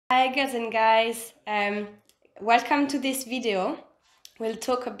Hi girls and guys, welcome to this video. We'll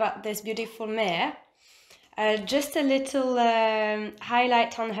talk about this beautiful mare. Just a little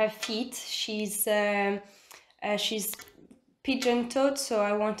highlight on her feet. She's pigeon-toed, so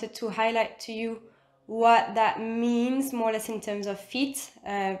I wanted to highlight to you what that means more or less in terms of feet,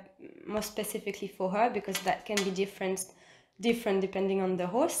 more specifically for her, because that can be different depending on the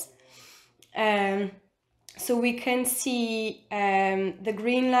horse. So we can see the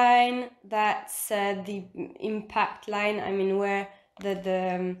green line, that's the impact line, I mean where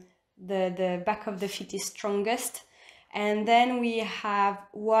the back of the feet is strongest. And then we have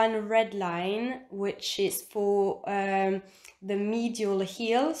one red line, which is for the medial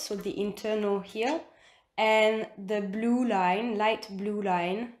heel, so the internal heel. And the blue line, light blue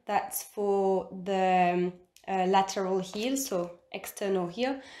line, that's for the lateral heel, so external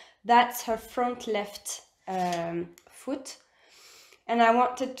heel. That's her front left foot. And I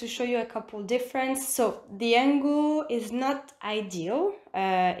wanted to show you a couple differences. So the angle is not ideal.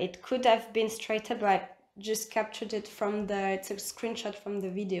 It could have been straighter, but I just captured it from it's a screenshot from the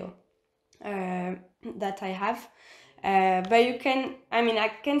video that I have. But you can,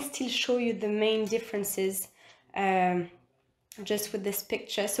 I can still show you the main differences just with this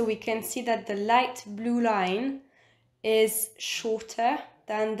picture. So we can see that the light blue line is shorter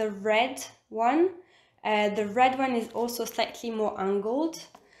than the red one. The red one is also slightly more angled,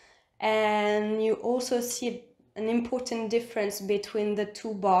 and you also see an important difference between the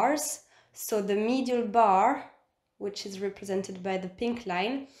two bars. So the medial bar, which is represented by the pink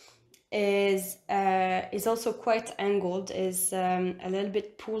line, is also quite angled, is a little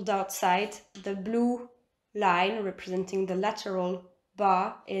bit pulled outside. The blue line representing the lateral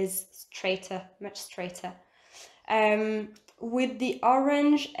bar is straighter, much straighter. With the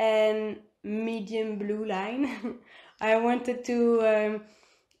orange and medium blue line, I wanted to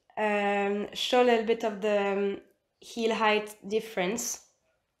show a little bit of the heel height difference.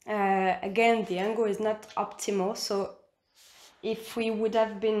 Again, the angle is not optimal, so if we would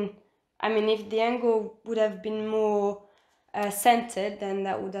have been, if the angle would have been more centered, then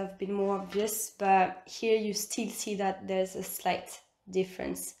that would have been more obvious, but here you still see that there's a slight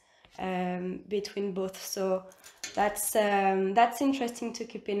difference between both, so that's interesting to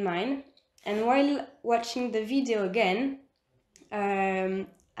keep in mind. And while watching the video again,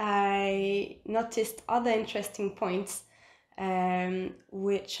 I noticed other interesting points,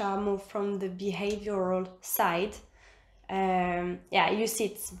 which are more from the behavioral side. Yeah, you see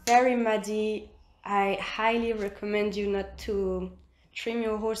it's very muddy. I highly recommend you not to trim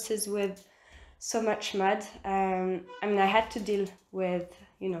your horses with so much mud. I had to deal with,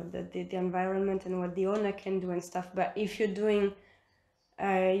 the environment and what the owner can do and stuff, but if you're doing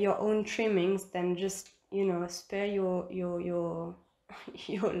your own trimmings, then just, spare your your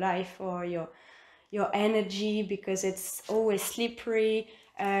life or your energy, because it's always slippery.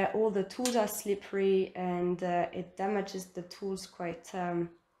 All the tools are slippery, and it damages the tools quite a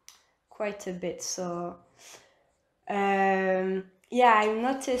bit. So yeah, I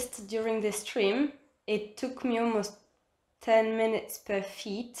noticed during this trim it took me almost 10 minutes per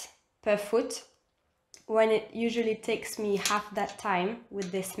foot, when it usually takes me half that time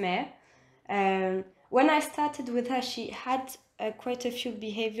with this mare. When I started with her, she had quite a few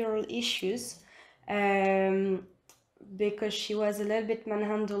behavioral issues, because she was a little bit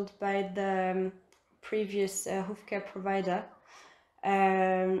manhandled by the previous hoof care provider.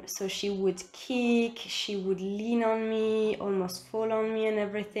 So she would kick, she would lean on me, almost fall on me and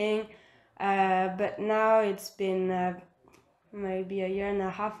everything. But now it's been maybe a year and a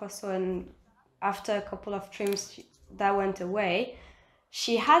half or so, and after a couple of trims that went away.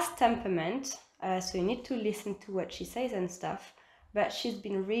 She has temperament, so you need to listen to what she says and stuff, but she's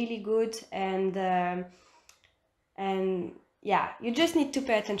been really good, and yeah, you just need to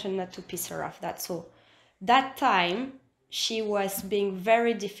pay attention not to piss her off, that's all. That time she was being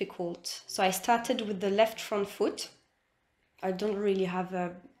very difficult, so I started with the left front foot. I don't really have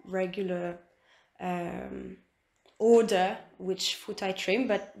a regular order which foot I trim,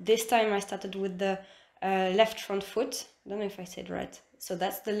 but this time I started with the left front foot. I don't know if I said right. So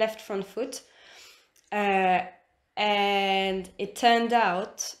that's the left front foot, and it turned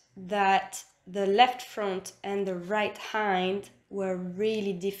out that the left front and the right hind were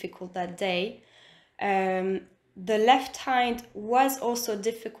really difficult that day. The left hind was also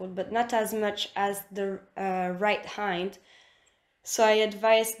difficult, but not as much as the right hind. So I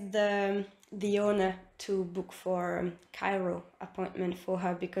advised the owner to book for chiro appointment for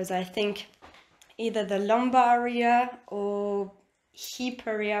her, because I think either the lumbar area or hip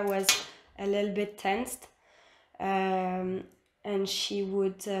area was a little bit tensed. and she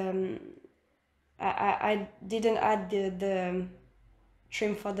would, I didn't add the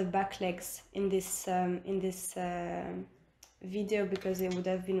trim for the back legs in this video because it would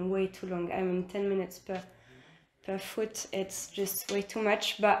have been way too long. I mean, 10 minutes per foot, it's just way too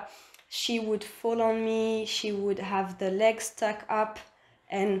much. But she would fall on me, she would have the legs stuck up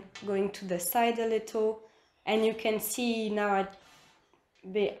and going to the side a little, and you can see now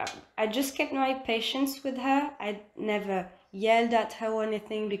I just kept my patience with her. I never yelled at her or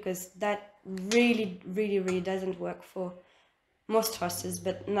anything because that really doesn't work for most horses,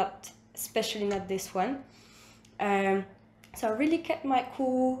 but not, especially not this one. So I really kept my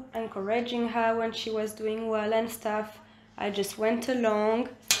cool, encouraging her when she was doing well and stuff. I just went along,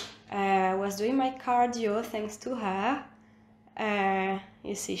 was doing my cardio thanks to her.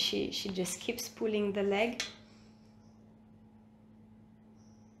 You see, she just keeps pulling the leg.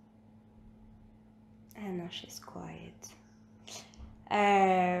 And now she's quiet.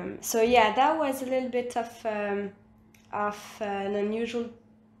 So yeah, that was a little bit of an unusual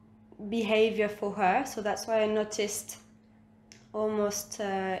behavior for her. So that's why I noticed almost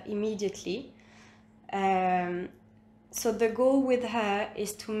immediately. So the goal with her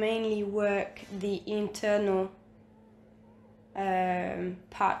is to mainly work the internal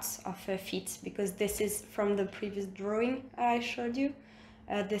parts of her feet, because this is from the previous drawing I showed you.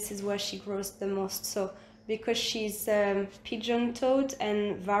 This is where she grows the most. So because she's pigeon-toed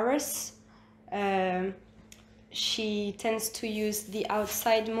and varus, she tends to use the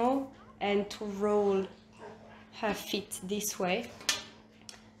outside more and to roll her feet this way.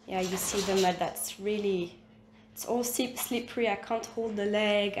 Yeah, you see the mud, that's really, it's all slippery. I can't hold the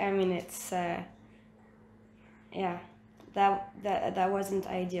leg. I mean, it's yeah, that wasn't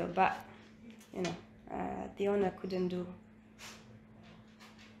ideal, but you know, the owner couldn't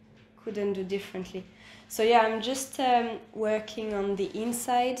do differently. So yeah, I'm just working on the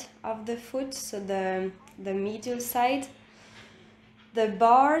inside of the foot, so the medial side. The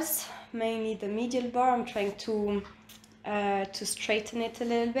bars, mainly the medial bar, I'm trying to straighten it a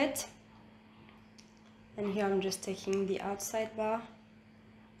little bit. And here I'm just taking the outside bar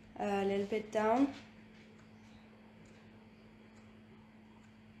a little bit down.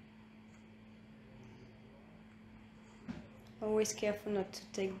 Always careful not to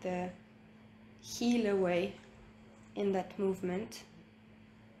take the heel away in that movement.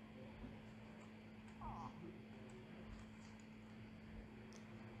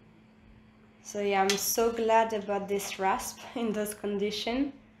 So yeah, I'm so glad about this rasp in those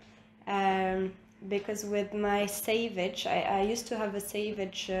conditions, because with my savage, I used to have a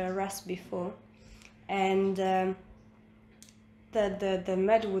savage rasp before, and the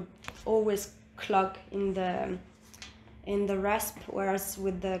mud would always clog in the rasp, whereas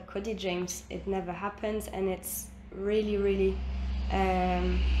with the Cody James it never happens, and it's really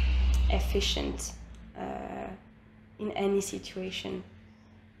efficient in any situation.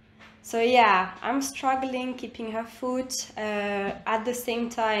 So yeah, I'm struggling keeping her foot. At the same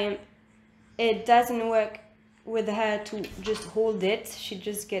time, it doesn't work with her to just hold it. She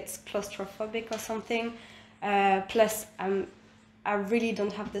just gets claustrophobic or something. Plus, I really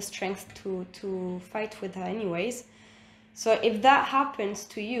don't have the strength to fight with her anyways. So if that happens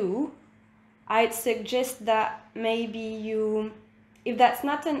to you, I'd suggest that maybe you, if that's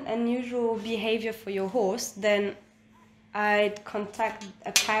not an unusual behavior for your horse, then I'd contact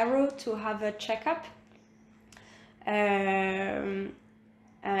a chiro to have a checkup. I'm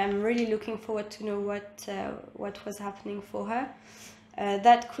really looking forward to know what was happening for her.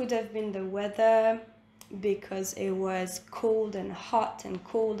 That could have been the weather, because it was cold and hot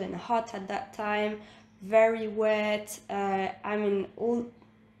at that time, very wet. I mean,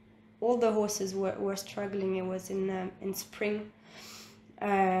 all the horses were struggling. It was in spring.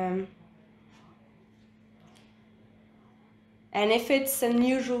 And if it's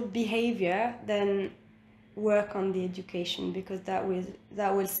unusual behavior, then work on the education, because that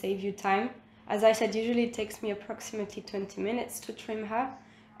will save you time. As I said, usually it takes me approximately 20 minutes to trim her.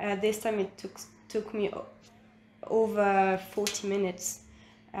 This time it took me over 40 minutes.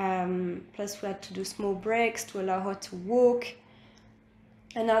 Plus we had to do small breaks to allow her to walk.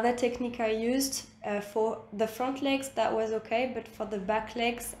 Another technique I used for the front legs, that was okay, but for the back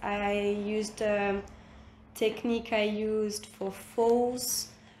legs I used technique I used for foals,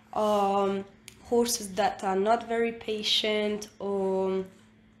 horses that are not very patient, or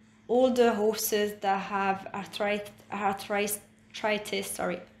older horses that have arthritis,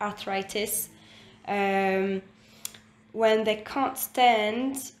 when they can't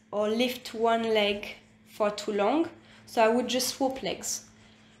stand or lift one leg for too long. So I would just swap legs.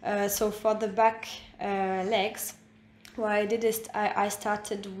 So for the back legs, what I did is I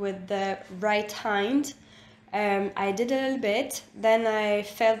started with the right hind. I did a little bit, then I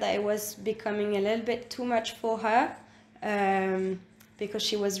felt that it was becoming a little bit too much for her, because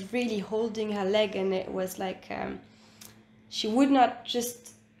she was really holding her leg, and it was like she would not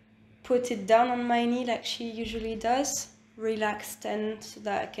just put it down on my knee like she usually does, relaxed and so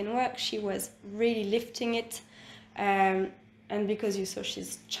that it can work. She was really lifting it, and because you saw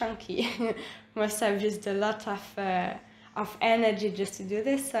she's chunky, must have used a lot of energy just to do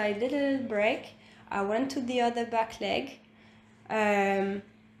this. So I did a little break. I went to the other back leg,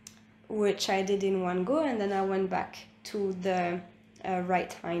 which I did in one go, and then I went back to the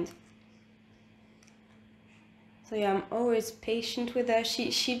right hind. So yeah, I'm always patient with her.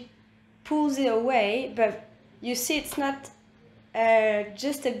 She pulls it away, but you see it's not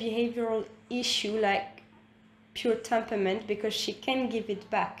just a behavioral issue like pure temperament, because she can give it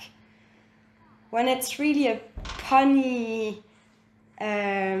back. When it's really a punny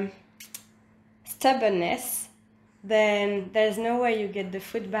stubbornness, then there's no way you get the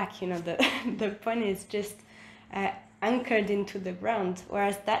foot back, you know, the pony is just anchored into the ground,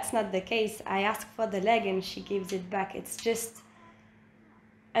 whereas that's not the case. I ask for the leg and she gives it back. It's just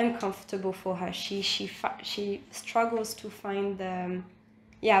uncomfortable for her. She struggles to find the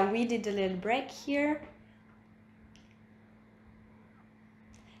yeah, we did a little break here.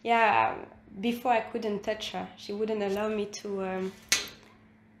 Yeah, before I couldn't touch her. She wouldn't allow me to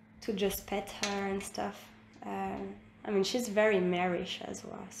just pet her and stuff. I mean, she's very marish as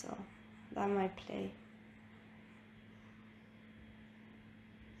well, so that might play.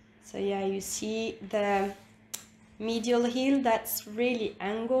 So yeah, you see the medial heel that's really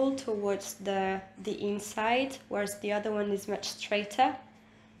angled towards the inside, whereas the other one is much straighter.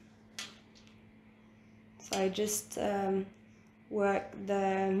 So I just work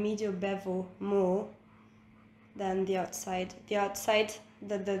the medial bevel more than the outside. The outside,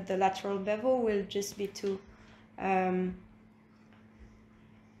 the lateral bevel will just be to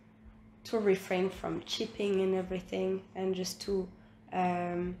refrain from chipping and everything, and just to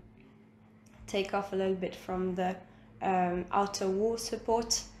take off a little bit from the outer wall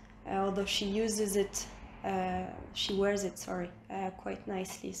support, although she uses it, she wears it, sorry, quite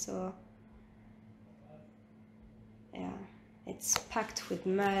nicely. So yeah, it's packed with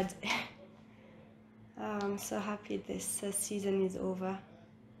mud. I'm so happy this season is over.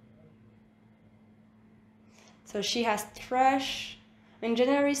 So she has thrush. And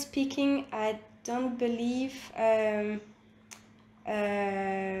generally speaking, I don't believe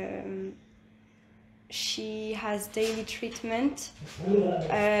she has daily treatment.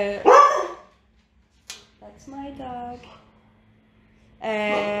 That's my dog.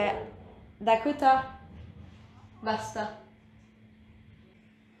 Dakota, basta.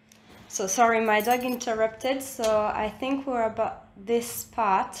 So sorry, my dog interrupted. So I think we're about this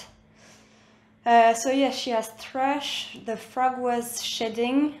part. So yeah, she has thrush. The frog was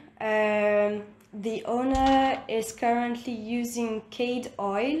shedding. The owner is currently using CAD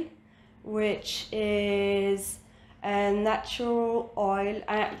oil, which is a natural oil.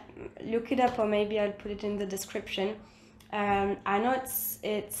 Look it up, or maybe I'll put it in the description. I know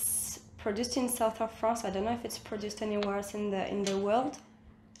it's produced in south of France. I don't know if it's produced anywhere else in the world,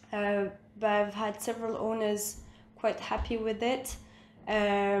 but I've had several owners quite happy with it.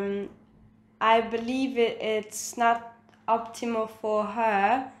 I believe it's not optimal for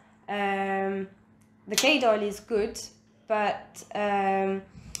her. The CAD oil is good, but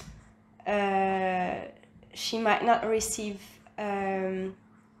she might not receive the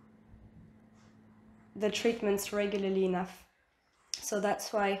treatments regularly enough. So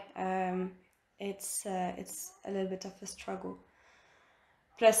that's why it's a little bit of a struggle.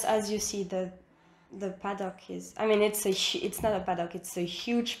 Plus, as you see, the paddock is, I mean, it's not a paddock, it's a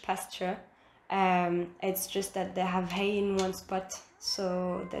huge pasture. It's just that they have hay in one spot,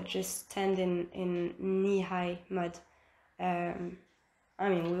 so they just stand in knee-high mud. I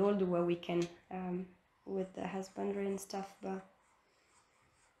mean, we all do what we can with the husbandry and stuff, but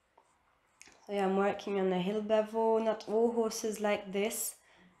so yeah, I'm working on the heel bevel. Not all horses like this,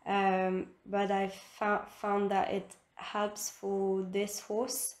 but I've found that it helps for this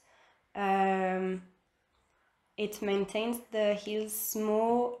horse. It maintains the heels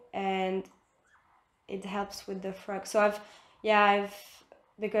more, and it helps with the frog. So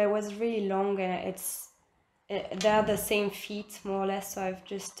because it was really long, and they're the same feet more or less, so I've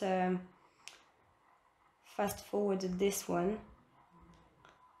just fast forwarded this one.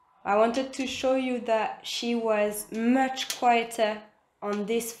 I wanted to show you that she was much quieter on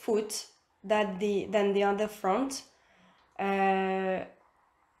this foot than the other front.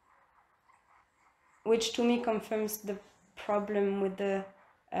 which to me confirms the problem with the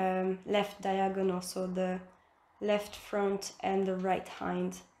left diagonal, so the left front and the right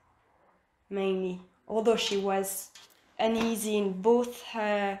hind mainly, although she was uneasy in both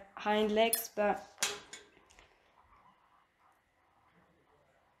her hind legs, but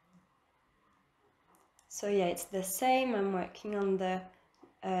so yeah, it's the same. I'm working on the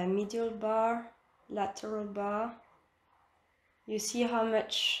medial bar, lateral bar. You see how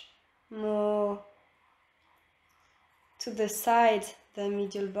much more to the side the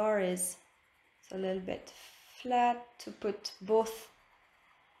medial bar is. It's a little bit flat to put both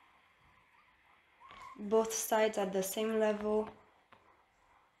sides at the same level.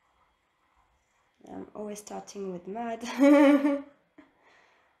 I'm always starting with mad.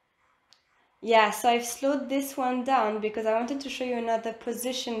 Yeah, so I've slowed this one down because I wanted to show you another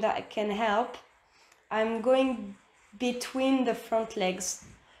position that can help. I'm going between the front legs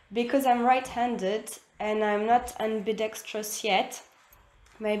because I'm right-handed and I'm not ambidextrous yet.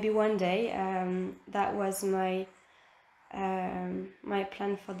 Maybe one day. That was my my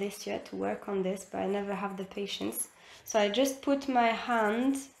plan for this year, to work on this, but I never have the patience. So I just put my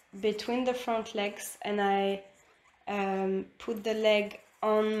hand between the front legs and I put the leg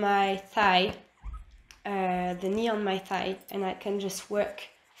on my thigh, the knee on my thigh, and I can just work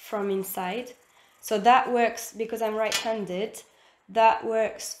from inside. So that works because I'm right-handed. That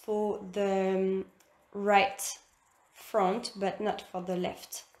works for the right front, but not for the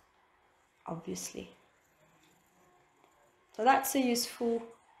left, obviously. So that's a useful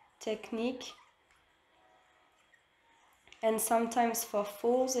technique. And sometimes for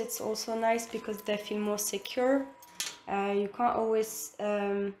falls it's also nice because they feel more secure. You can't always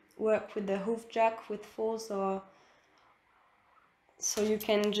work with the hoof jack with falls, or so you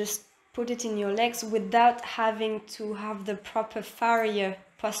can just put it in your legs without having to have the proper farrier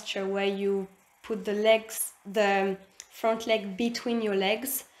posture where you put the legs, the front leg between your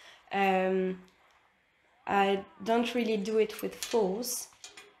legs. I don't really do it with falls.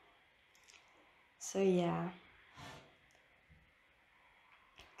 So yeah,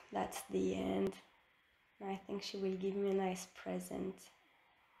 that's the end. I think she will give me a nice present.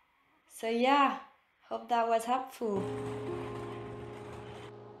 So yeah, hope that was helpful.